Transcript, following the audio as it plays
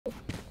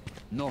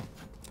No.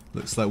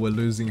 Looks like we're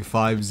losing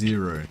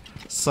 5-0.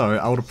 So,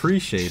 I would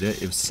appreciate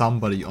it if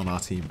somebody on our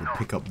team would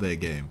pick up their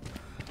game.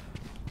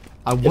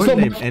 I won't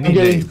name any I'm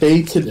getting names.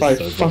 baited by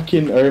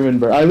fucking Ermin,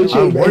 bro. I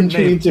literally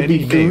entering to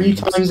be 3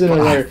 times in a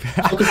row.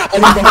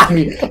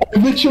 I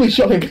literally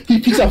shot him. He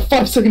peeks out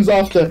 5 seconds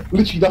after.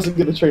 Literally doesn't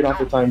get the trade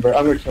after time, bro.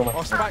 I'm gonna kill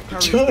myself.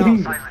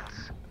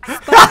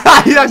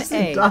 Yes,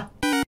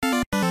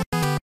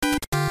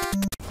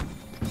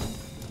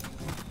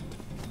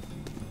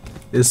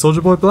 is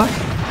Soldier Boy black?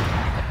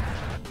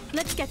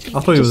 I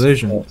thought he was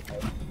Asian.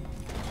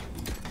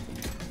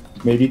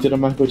 Maybe he did a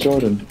Michael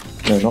Jordan.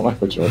 No, not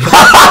Michael Jordan.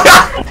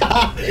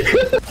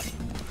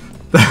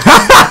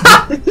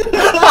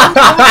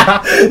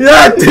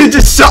 Yeah, dude,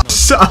 just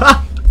shut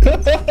up.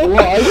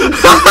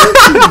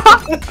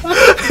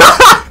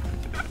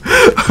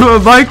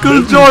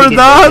 Michael Jordan.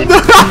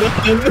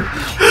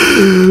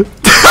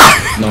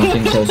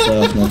 Nothing close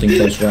left, nothing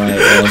close right.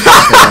 Oh, it's the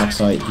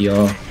backside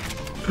here.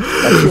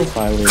 That's your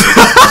file.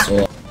 That's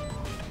all.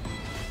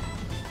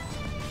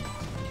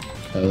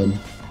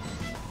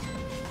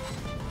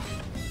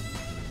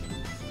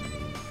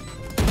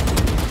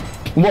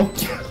 What?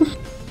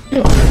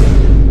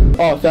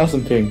 Oh,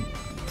 1000 ping.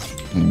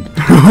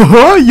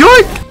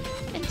 Yoink!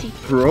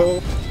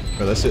 Bro,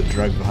 that shit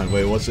dragged behind.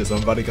 Wait, watch this.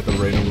 I'm about to get the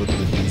Reyna with the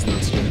these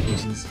nuts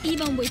forces.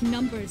 Even with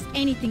numbers,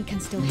 anything can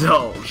still happen.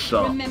 No,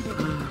 shut up. Remember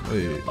that.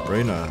 Wait,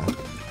 Reyna,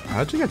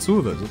 how'd you get 2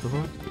 of those? What the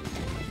fuck?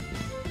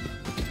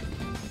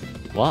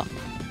 What?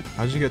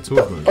 How'd you get 2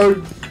 of those? Oh.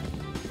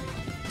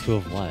 2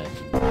 of what?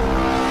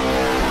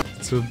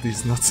 2 of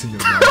these nuts in your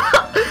mouth.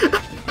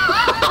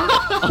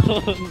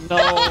 Oh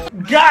no!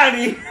 Got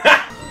him!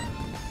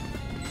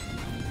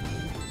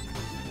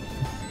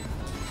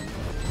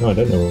 No, I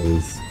don't know what it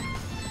is.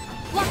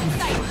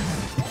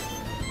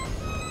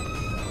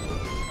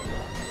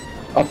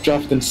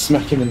 Updraft and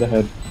smack him in the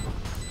head.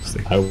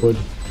 I would.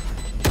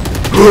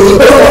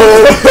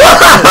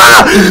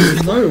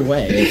 No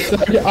way.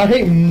 I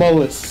hate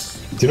mollusks.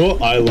 Do you know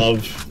what I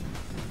love?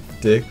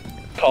 Dick.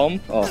 Tom?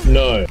 Oh.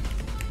 No.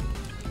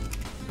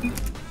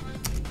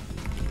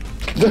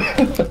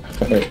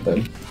 Alright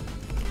then.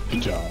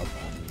 Good job.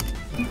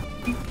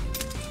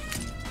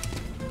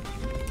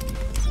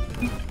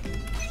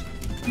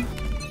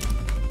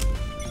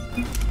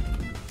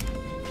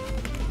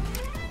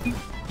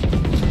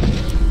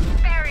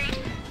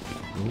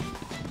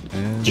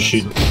 Just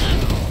shoot.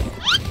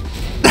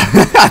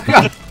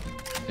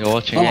 You're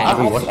watching it.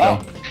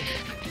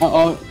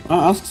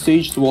 Ask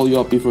Sage to wall you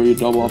up before you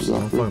double up.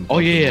 Oh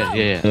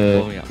yeah.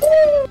 Oh, yeah.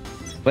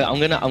 Wait, I'm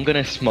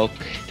gonna smoke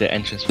the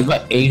entrance.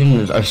 But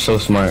Asians are so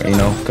smart, you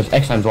know, because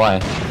X times Y.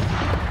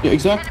 Yeah,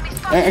 exactly.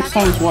 X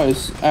times Y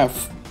is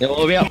F. Yeah,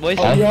 oh yeah, boys.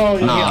 Oh, yo,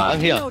 I'm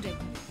here.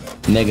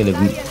 Negative.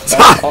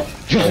 Oh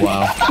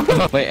wow.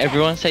 Wait,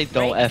 everyone say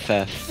don't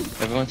FF.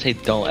 Everyone say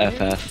don't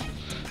FF.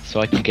 So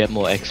I can get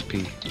more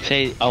XP.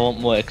 Say I want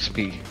more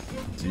XP.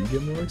 Do you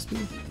get more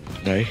XP?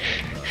 No.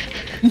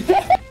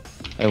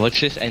 Hey,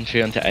 watch this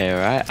entry onto A,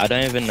 right? I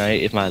don't even know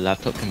if my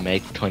laptop can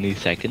make 20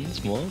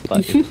 seconds more,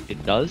 but if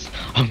it does,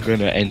 I'm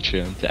gonna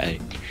enter onto A.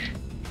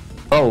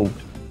 Oh,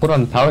 put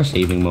on power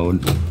saving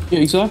mode. Yeah,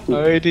 exactly. I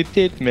already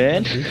did,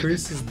 man.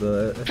 Decreases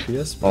the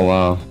FPS. Oh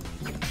wow.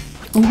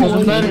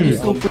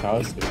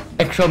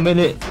 Extra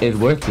minute is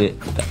worth it.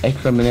 The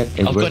extra minute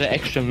is I've worth got an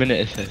extra minute,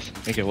 it says.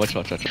 Okay, watch.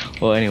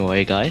 Well,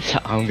 anyway, guys,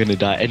 I'm gonna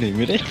die any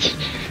minute.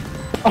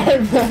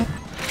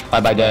 Bye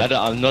bye, Dad.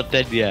 I'm not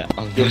dead yet.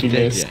 I'm not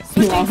dead yet.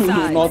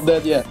 I'm not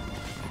dead yet.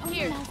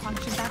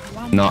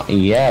 Not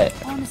yet.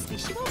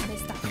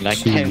 Like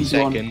 10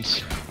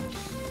 seconds.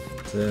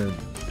 10,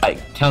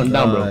 Like, count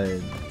down, bro.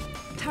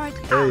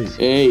 9,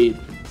 8,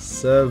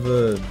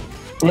 7.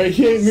 Wait,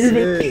 he ain't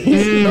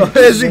moving. Oh,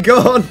 where's he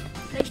gone?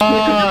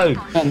 Oh!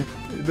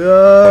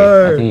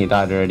 No! I think he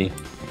died already.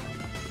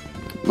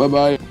 bye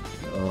bye.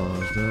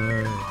 Oh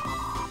no.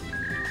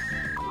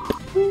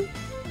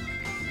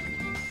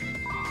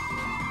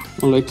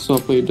 Alexa,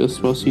 play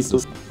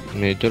Despacito.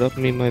 You drop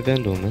me my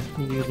Vandal, man.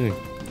 What are you doing?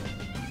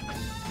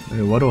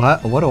 Hey, what do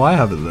I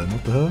have it then?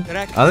 What the hell?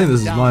 I think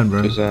this is mine,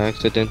 bro. Because I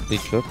accidentally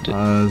dropped it.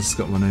 It's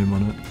got my name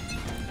on it.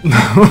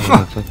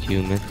 Oh, fuck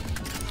you, man.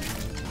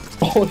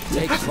 Oh, What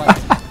did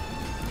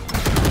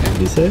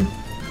you say?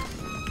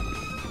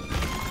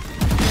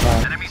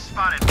 Enemy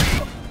spotted.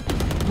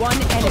 One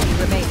enemy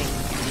remaining.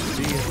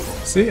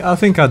 See, I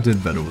think I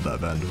did better with that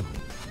Vandal.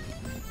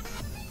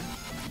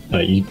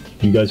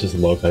 You guys just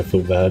logged. I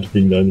feel bad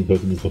being the only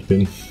person who's logged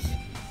in.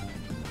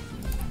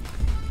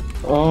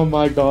 Oh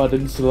my god,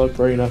 insta-lock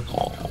Reyna.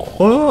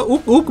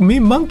 Oh, ook, me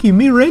monkey,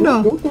 me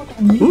Reyna.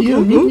 Me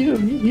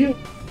here.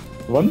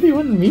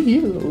 1v1, me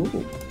here.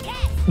 Ooh.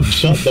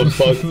 Shut the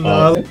fuck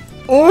up.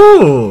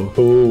 Oh!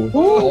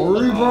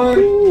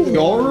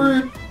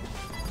 Sorry.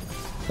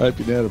 I'd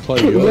be there to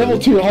play Level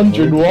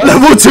 200, what?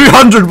 Level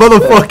 200,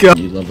 motherfucker!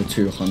 You level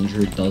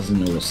 200 doesn't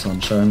know what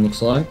sunshine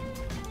looks like?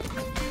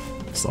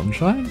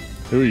 Sunshine?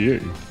 Who are you?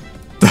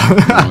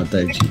 Oh,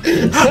 that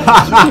GPS.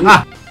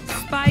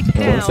 Spike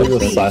I said it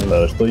was down. silent.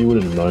 I thought you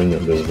would have known that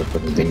there was a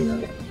fucking thing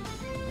there.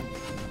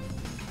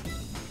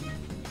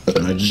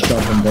 I just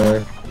shot him, bro.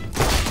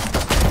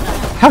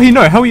 How he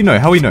know? How he know?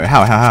 How he know?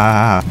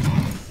 How?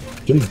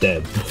 John's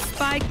dead.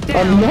 Spike I'm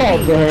down.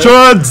 not, bro.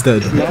 John's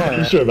dead.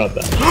 I'm sure about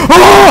that.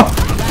 Ah!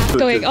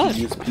 Going on?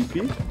 Use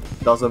PP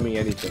doesn't mean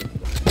anything.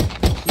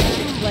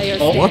 Player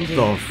What standing.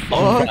 the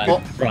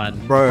fuck? Run.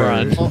 Bro.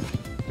 Run.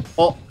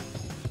 Oh.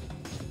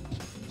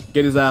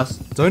 Get his ass.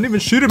 Don't even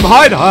shoot him.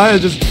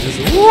 Hide. Just.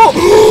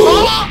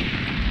 Whoa!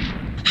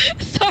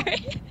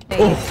 Sorry.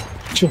 Oh,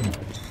 John.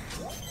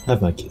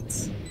 Have my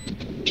kids.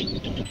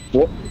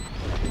 What?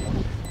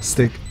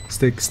 Stick.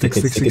 Stick. Yes!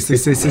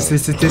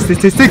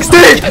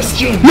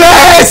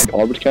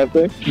 Garbage can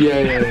thing?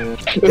 Yeah.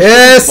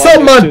 Yes,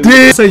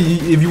 somebody! So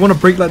if you want to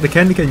break like the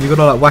candy cane, you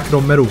gotta like whack it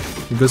on metal.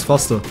 It goes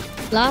faster.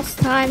 Last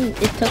time it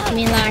took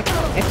me like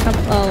a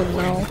couple. Oh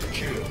no.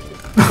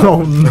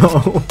 Oh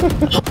no.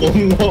 Oh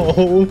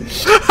no.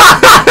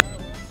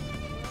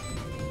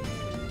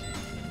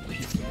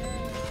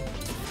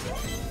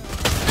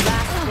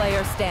 Last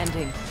player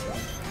standing.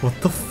 What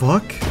the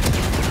fuck?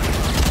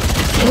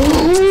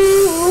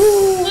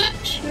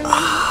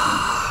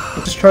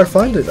 Just try to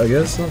find it, I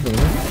guess.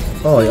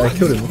 Oh, yeah, I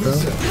killed him.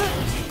 Okay.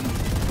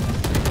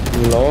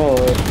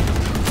 Lord.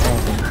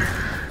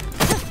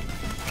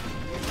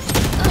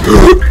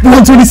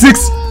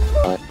 126!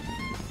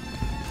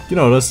 You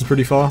know, this is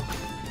pretty far.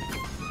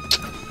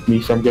 Me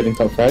from getting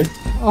top 5?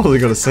 I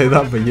wasn't gonna say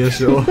that, but yeah,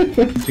 sure.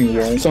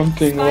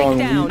 Something Spike wrong.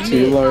 down, Me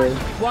too, Lord.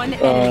 One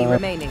enemy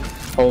remaining.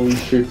 Holy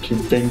shit,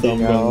 keep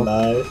banging out.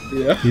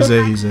 Yeah. He's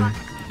a.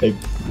 Hey.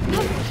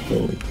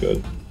 Oh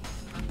god.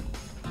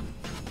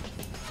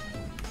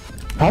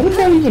 How did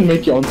that even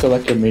make it onto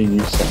like a main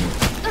use song?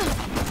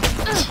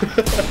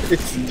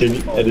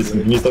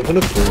 Edison, can you stop trying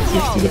to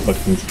 460 the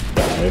fucking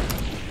sky?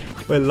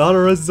 Wait, Lana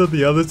Rose is on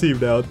the other team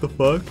now, what the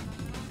fuck?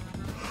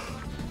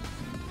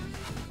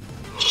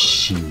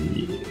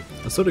 Shit.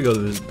 I sort of got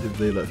if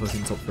they like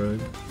fucking top frag.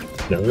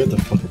 Yeah, we got the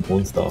fucking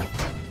porn star.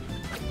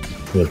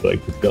 With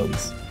like with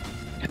guns.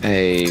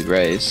 Hey,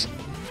 Raze.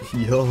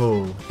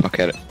 Yo.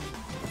 Okay,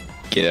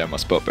 get out of my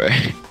spot, bro.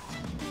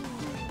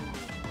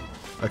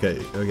 Okay,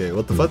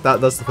 what the fuck?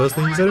 That's the first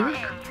thing you said to me?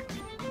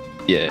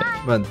 Yeah.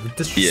 Man, the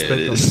disrespect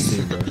Yeah, on this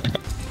team, bro.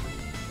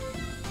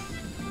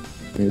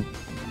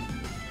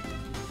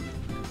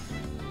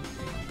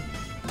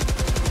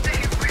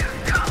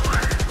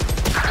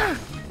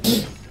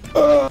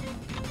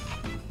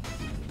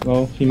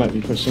 Well, he might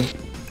be pushing.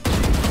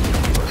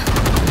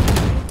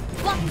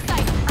 Blocking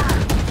sight.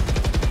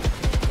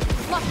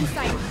 Blocking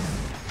sight.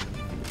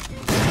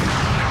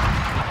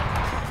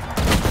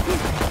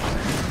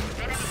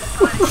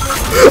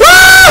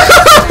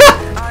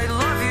 I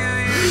love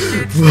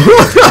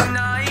you.